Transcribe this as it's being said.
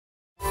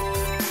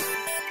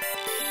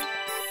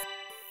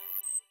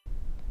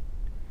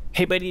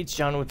Hey buddy, it's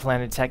John with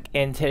Planet Tech,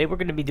 and today we're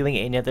going to be doing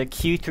another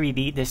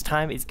Q3D. This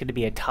time it's going to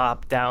be a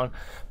top-down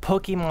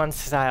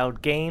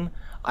Pokemon-styled game.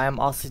 I am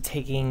also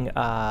taking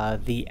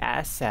the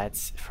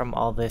assets from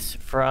all this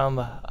from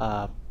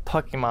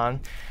Pokemon.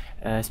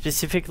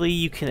 Specifically,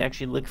 you can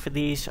actually look for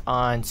these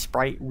on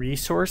Sprite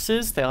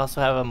Resources. They also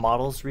have a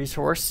Models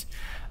resource.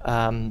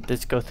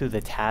 Let's go through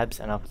the tabs,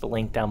 and I'll put the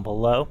link down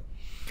below.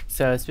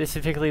 So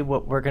specifically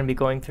what we're going to be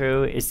going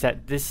through is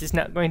that this is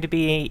not going to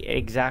be an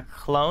exact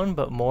clone,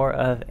 but more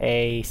of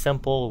a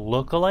simple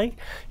lookalike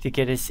to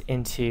get us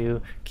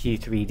into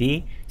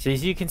Q3D. So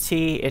as you can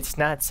see, it's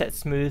not set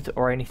smooth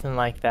or anything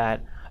like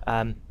that.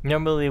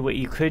 Normally what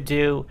you could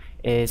do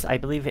is, I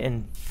believe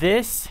in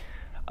this,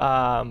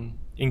 in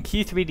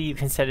Q3D you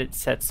can set it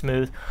set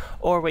smooth,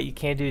 or what you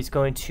can do is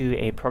go into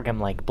a program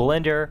like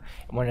Blender,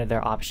 and one of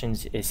their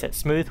options is set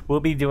smooth. We'll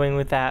be doing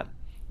with that.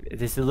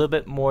 This is a little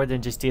bit more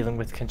than just dealing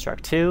with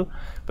Construct 2,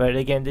 but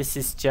again, this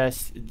is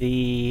just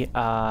the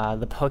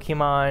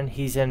Pokemon.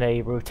 He's in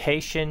a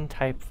rotation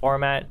type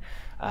format.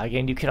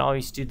 Again, you can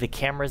always do the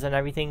cameras and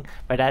everything,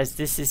 but as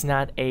this is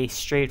not a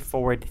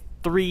straightforward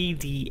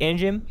 3D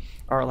engine,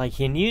 or like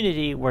in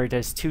Unity where it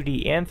does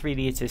 2D and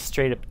 3D, it's a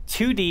straight up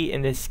 2D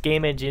in this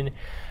game engine.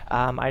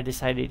 I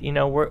decided, you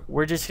know,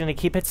 we're just going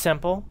to keep it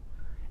simple,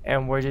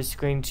 and we're just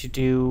going to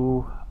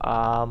do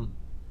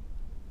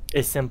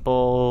a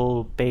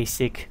simple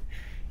basic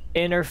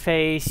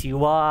interface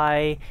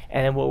UI,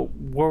 and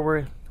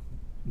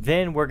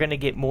then we're going to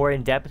get more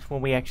in depth when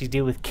we actually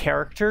deal with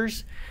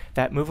characters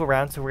that move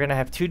around. So we're going to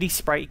have 2D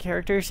sprite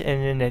characters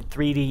and then a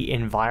 3D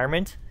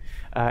environment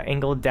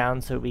angled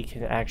down so we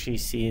can actually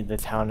see the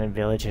town and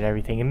village and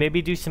everything, and maybe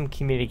do some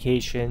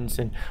communications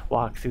and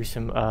walk through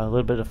some a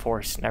little bit of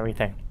forest and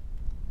everything.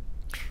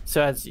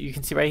 So as you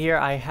can see right here,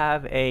 I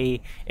have in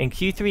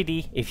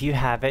Q3D, if you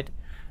have it,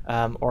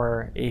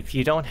 or if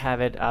you don't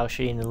have it, I'll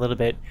show you in a little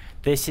bit.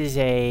 This is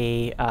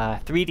a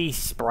 3D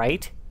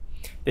sprite.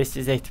 This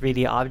is a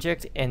 3D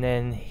object, and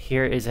then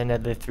here is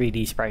another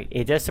 3D sprite.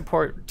 It does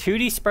support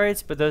 2D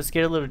sprites, but those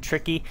get a little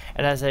tricky.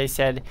 And as I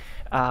said,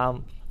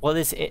 well,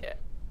 this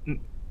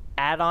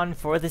add-on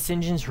for this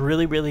engine is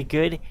really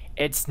good.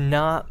 It's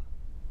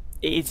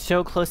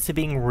so close to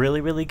being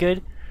really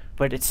good,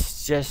 but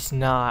it's just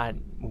not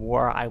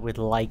where I would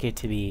like it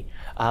to be.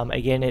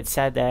 Again, it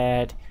said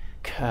that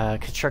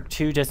Construct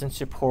 2 doesn't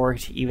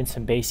support even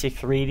some basic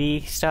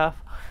 3D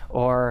stuff,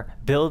 or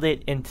build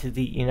it into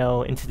the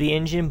into the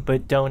engine,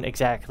 but don't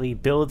exactly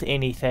build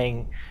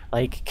anything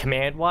like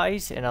command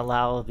wise and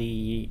allow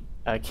the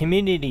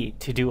community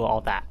to do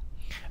all that.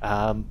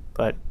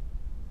 But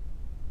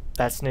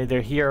that's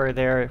neither here or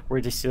there. We're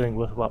just dealing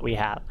with what we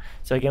have.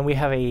 So again, we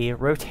have a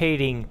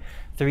rotating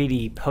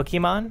 3D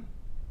Pokemon,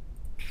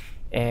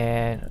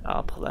 and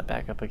I'll pull that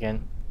back up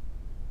again.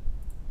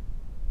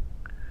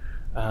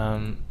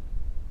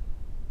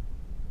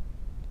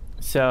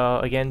 So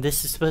again,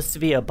 this is supposed to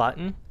be a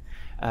button.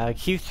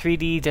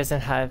 Q3D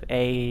doesn't have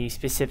a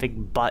specific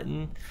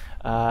button,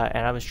 and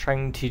I was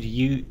trying to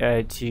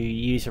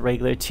use a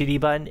regular 2D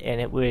button, and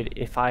it would,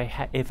 if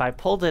I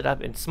pulled it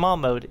up in small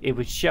mode, it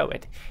would show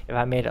it. If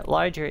I made it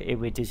larger, it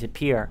would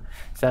disappear.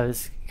 So that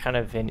was kind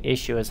of an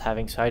issue I was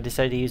having. So I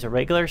decided to use a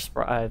regular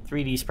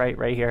 3D sprite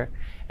right here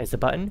as the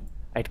button.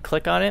 I'd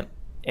click on it,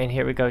 and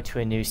here we go to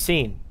a new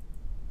scene.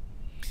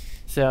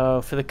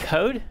 So for the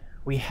code,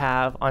 we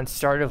have on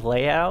start of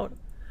layout,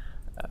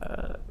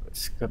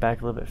 let's go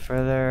back a little bit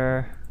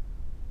further,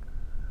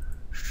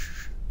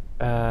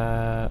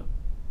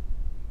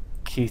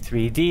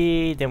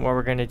 Q3D, then what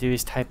we're going to do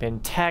is type in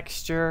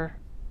texture,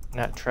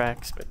 not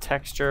tracks, but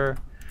texture.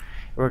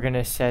 We're going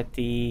to set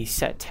the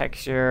set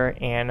texture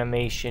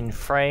animation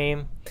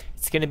frame.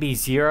 It's going to be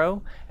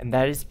 0, and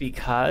that is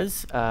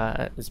because,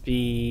 let's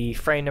be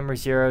frame number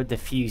 0,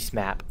 diffuse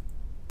map.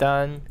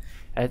 Done.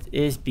 That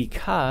is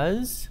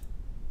because,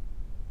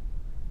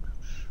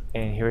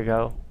 and here we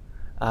go.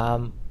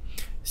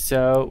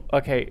 So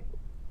okay,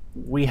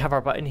 we have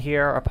our button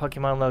here, our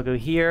Pokemon logo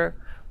here.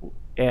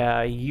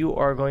 You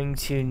are going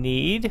to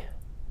need,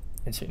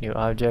 insert new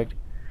object,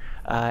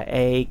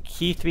 a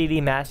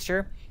Q3D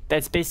master.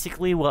 That's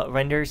basically what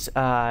renders,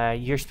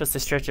 you're supposed to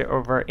stretch it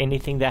over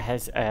anything that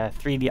has a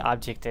 3D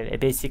object in it. It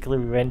basically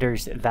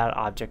renders that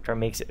object, or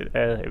makes it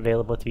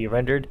available to be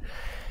rendered.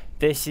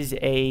 This is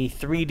a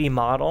 3D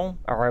model,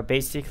 or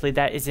basically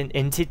that is an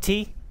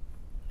entity.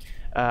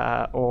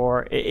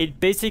 Or it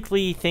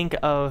basically, think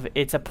of,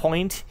 it's a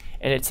point,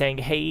 and it's saying,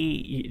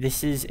 hey,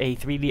 this is a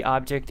 3D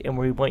object, and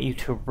we want you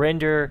to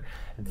render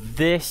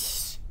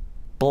this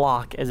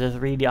block as a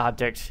 3D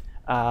object.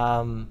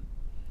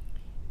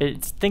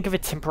 Think of a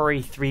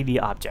temporary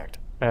 3D object,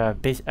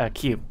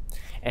 cube,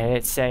 and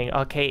it's saying,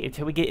 okay,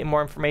 until we get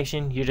more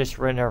information, you're just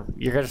gonna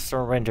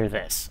render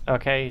this.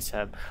 Okay,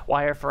 so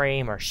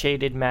wireframe or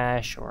shaded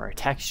mesh or a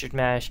textured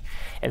mesh,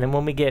 and then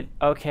when we get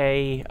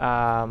okay,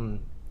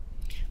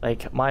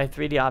 like my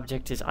 3D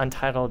object is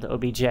untitled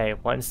OBJ.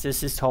 Once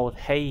this is told,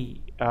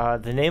 hey,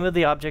 the name of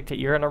the object that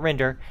you're gonna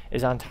render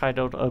is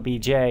untitled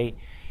OBJ,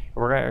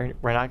 we're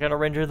not gonna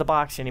render the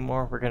box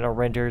anymore. We're gonna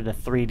render the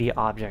 3D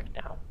object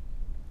now.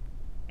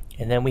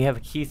 And then we have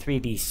a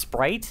Q3D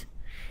sprite,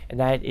 and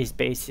that is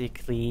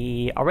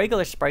basically a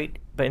regular sprite,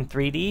 but in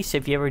 3D. So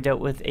if you ever dealt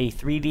with a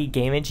 3D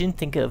game engine,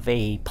 think of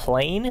a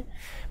plane,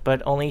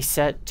 but only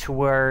set to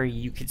where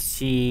you could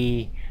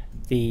see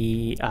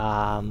the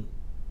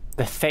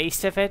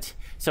face of it.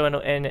 So in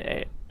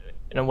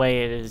a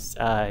way, it is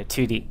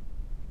 2D.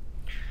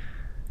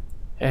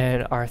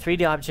 And our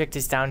 3D object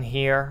is down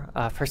here.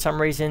 For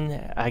some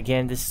reason,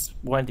 again, this is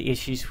one of the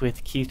issues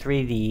with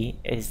Q3D,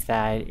 is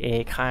that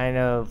it kind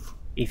of,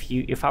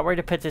 if I were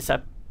to put this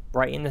up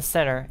right in the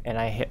center and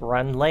I hit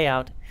run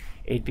layout,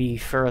 it'd be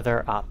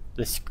further up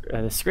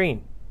the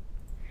screen.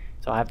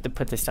 So I have to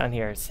put this down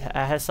here. It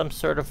has some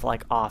sort of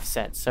like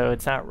offset, so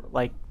it's not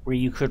like where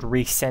you could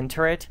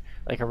recenter it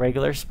like a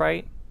regular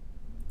sprite.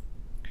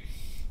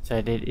 So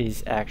it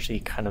is actually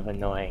kind of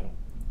annoying.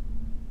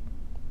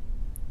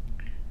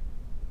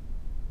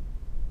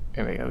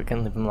 There we go, we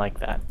can leave them like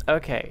that.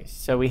 Okay,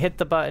 so we hit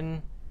the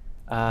button.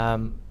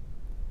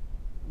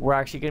 We're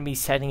actually going to be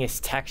setting his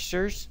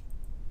textures.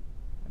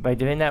 By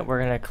doing that, we're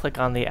going to click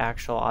on the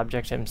actual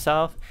object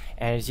himself.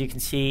 And as you can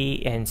see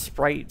in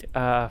Sprite,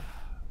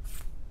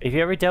 if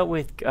you ever dealt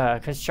with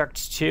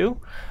Construct 2,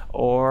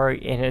 or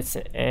in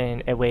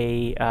a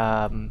way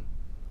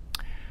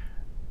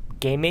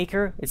Game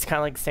Maker, it's kind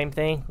of like the same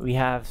thing. We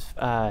have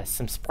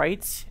some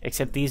sprites,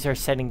 except these are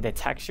setting the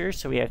textures.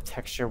 So we have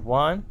texture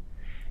 1,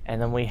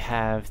 and then we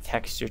have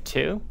texture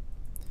 2.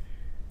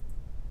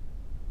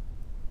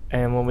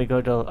 And when we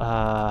go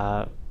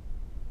to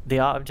the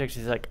object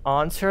is like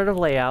on sort of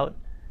layout,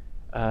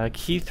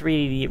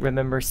 Q3D,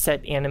 remember,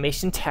 set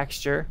animation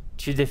texture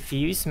to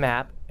diffuse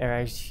map.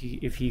 Or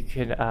if you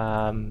could,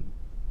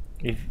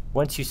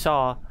 once you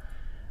saw,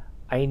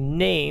 I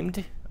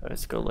named,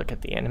 let's go look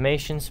at the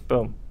animations,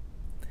 boom.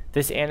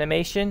 This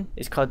animation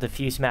is called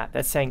diffuse map.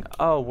 That's saying,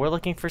 oh, we're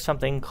looking for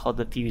something called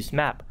diffuse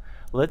map.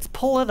 Let's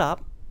pull it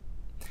up.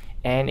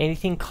 And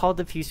anything called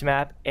diffuse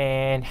map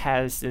and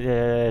has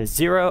the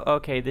 0,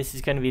 okay, this is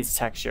going to be its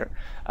texture.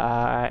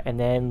 And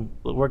then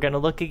we're going to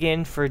look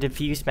again for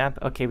diffuse map.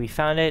 Okay, we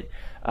found it.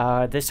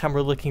 This time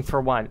we're looking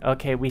for 1.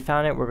 Okay, we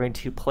found it. We're going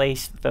to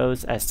place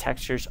those as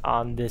textures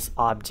on this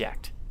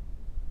object.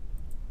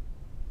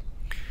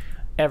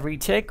 Every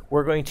tick,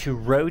 we're going to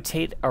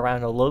rotate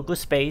around a local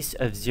space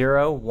of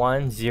 0,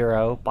 1,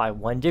 0 by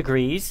 1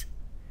 degrees.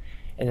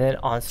 And then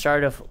on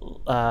start of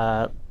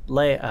on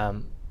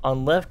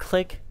left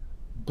click,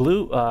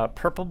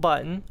 purple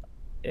button,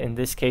 in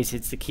this case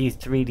it's the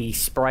Q3D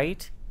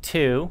sprite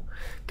 2,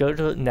 go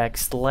to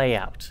next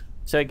layout.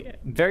 So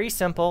very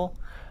simple.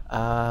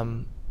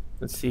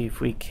 Let's see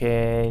if we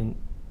can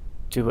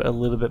do a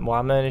little bit more.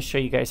 I'm going to show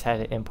you guys how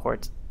to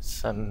import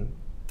some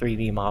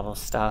 3D model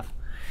stuff.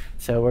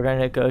 So we're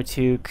going to go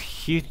to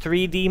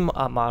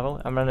Q3D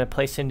model. I'm going to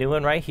place a new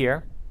one right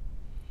here,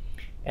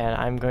 and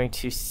I'm going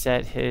to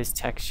set his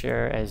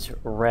texture as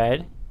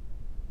red.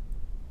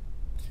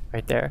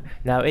 Right there.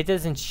 Now it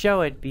doesn't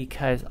show it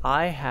because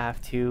I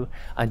have to,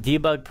 on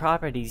debug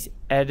properties,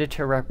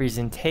 editor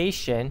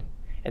representation,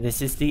 and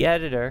this is the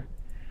editor,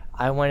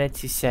 I want it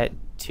to set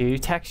to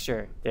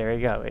texture. There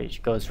you go,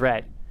 it goes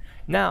red.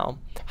 Now,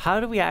 how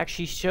do we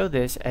actually show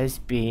this as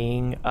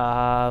being, you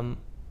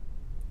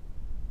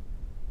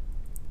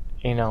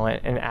know,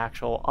 an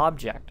actual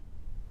object?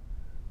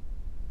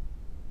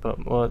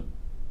 But, well,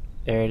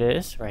 there it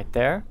is, right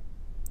there.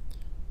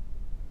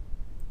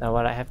 Now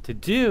what I have to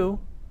do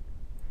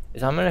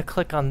is I'm going to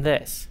click on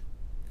this.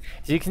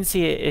 As you can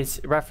see,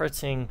 it's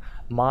referencing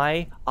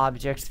my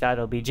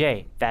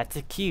object.obj. That's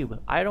a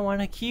cube. I don't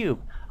want a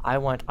cube. I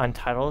want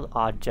untitled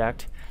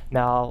object.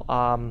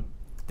 Now,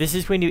 this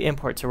is when you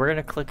import. So we're going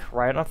to click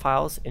right on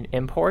files and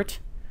import,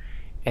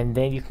 and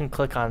then you can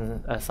click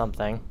on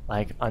something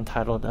like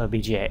untitled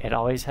obj. It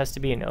always has to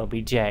be an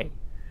obj. And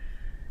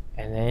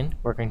then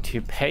we're going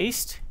to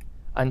paste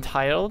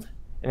untitled,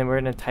 and then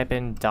we're going to type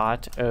in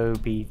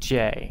 .obj.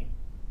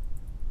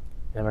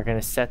 Then we're going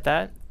to set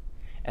that,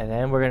 and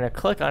then we're going to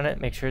click on it,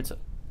 make sure that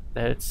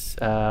it's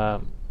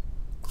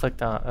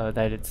clicked on,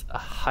 that it's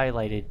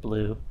highlighted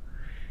blue.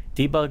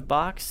 Debug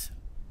box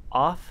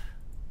off,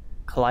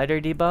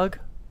 collider debug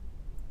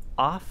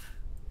off,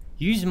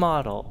 use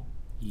model,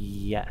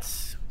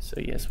 yes. So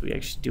yes, we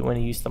actually do want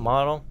to use the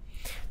model.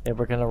 Then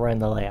we're going to run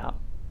the layout.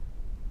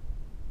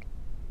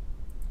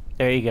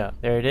 There you go.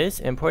 There it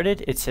is,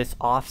 imported. It says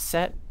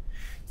offset.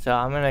 So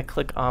I'm going to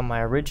click on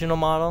my original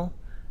model,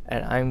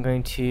 and I'm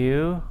going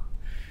to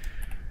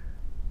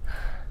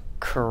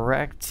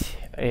correct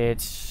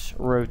its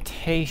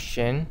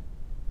rotation.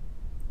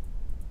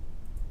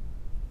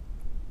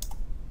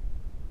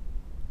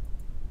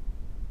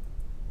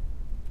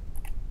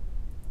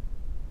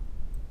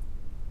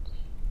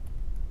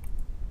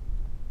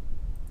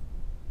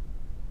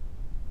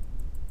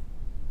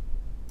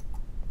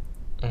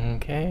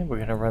 Okay, we're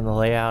going to run the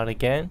layout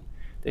again.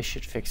 This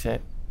should fix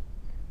it.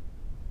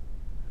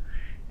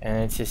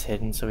 And it's just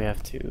hidden, so we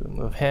have to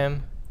move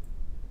him.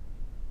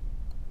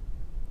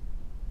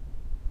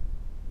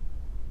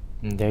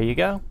 And there you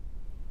go.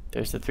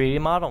 There's the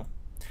 3D model.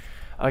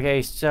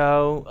 Okay,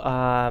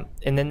 so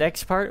in the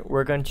next part,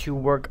 we're going to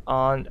work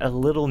on a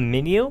little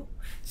menu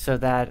so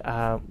that,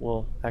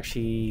 well,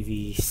 actually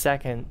the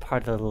second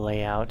part of the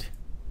layout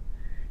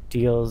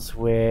deals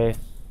with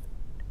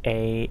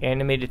a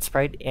animated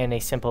sprite and a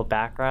simple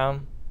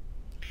background.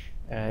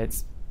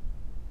 It's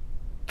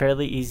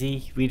fairly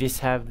easy. We just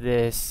have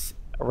this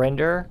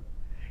render,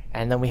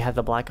 and then we have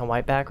the black and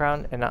white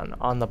background, and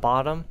on the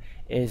bottom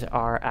is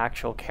our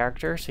actual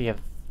character. So you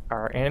have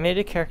our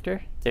animated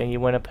character, then you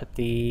want to put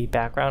the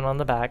background on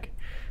the back,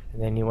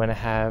 and then you want to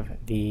have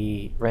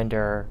the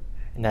render,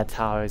 and that's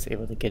how I was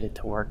able to get it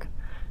to work.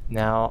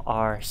 Now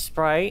our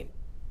sprite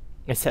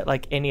is set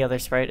like any other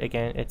sprite.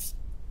 Again, it's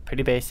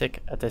pretty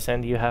basic. At this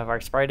end you have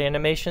our sprite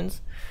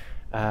animations.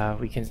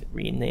 We can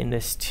rename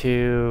this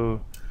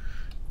to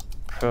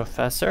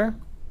Professor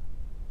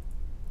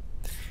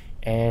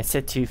and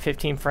set to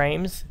 15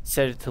 frames,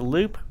 set it to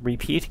loop,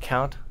 repeat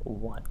count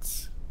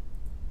once.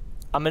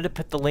 I'm going to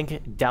put the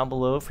link down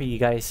below for you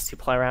guys to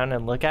play around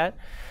and look at,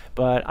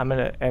 but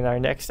in our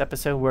next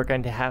episode, we're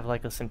going to have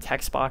like some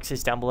text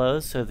boxes down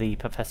below, so the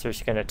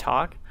professor's going to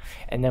talk,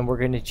 and then we're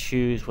going to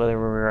choose whether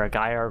we're a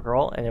guy or a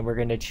girl, and then we're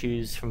going to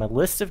choose from a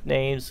list of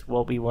names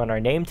what we want our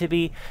name to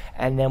be,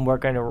 and then we're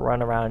going to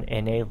run around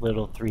in a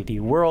little 3D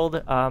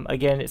world.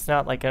 Again, it's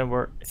not like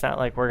we're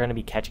going to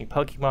be catching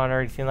Pokemon or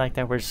anything like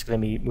that. We're just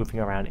going to be moving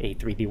around a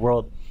 3D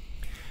world.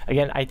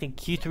 Again, I think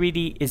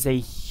Q3D is a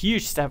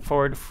huge step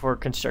forward for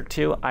Construct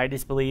 2. I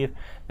just believe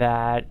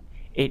that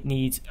it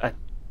needs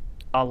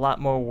a lot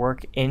more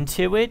work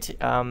into it.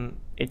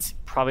 It's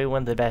probably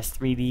one of the best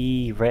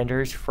 3D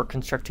renders for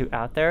Construct 2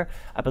 out there.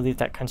 I believe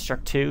that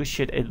Construct 2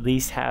 should at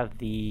least have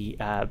the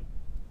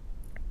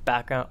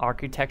background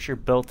architecture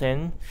built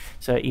in,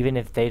 so even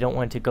if they don't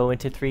want to go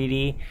into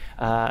 3D,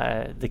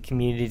 the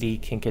community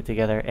can get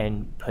together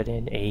and put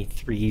in a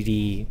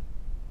 3D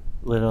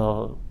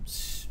little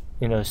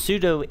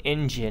pseudo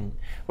engine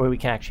where we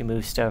can actually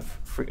move stuff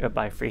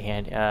by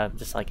freehand,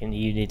 just like in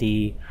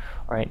Unity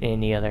or in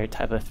any other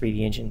type of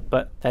 3D engine.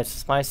 But that's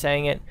just my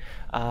saying it.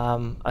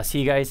 I'll see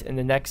you guys in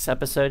the next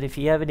episode. If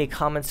you have any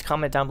comments,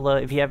 comment down below.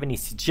 If you have any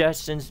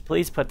suggestions,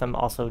 please put them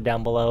also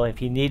down below.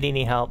 If you need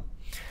any help,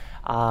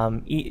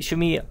 shoot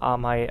me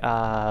on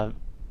my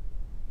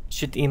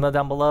shoot the email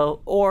down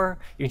below, or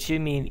you can shoot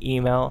me an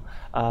email.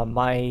 On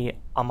my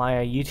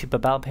YouTube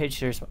about page,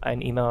 there's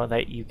an email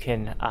that you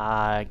can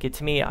get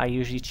to me. I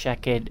usually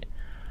check it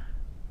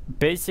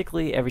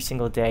basically every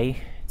single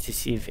day to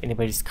see if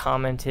anybody's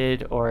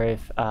commented or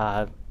if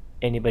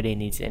anybody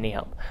needs any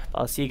help.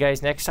 I'll see you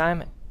guys next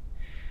time.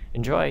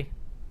 Enjoy.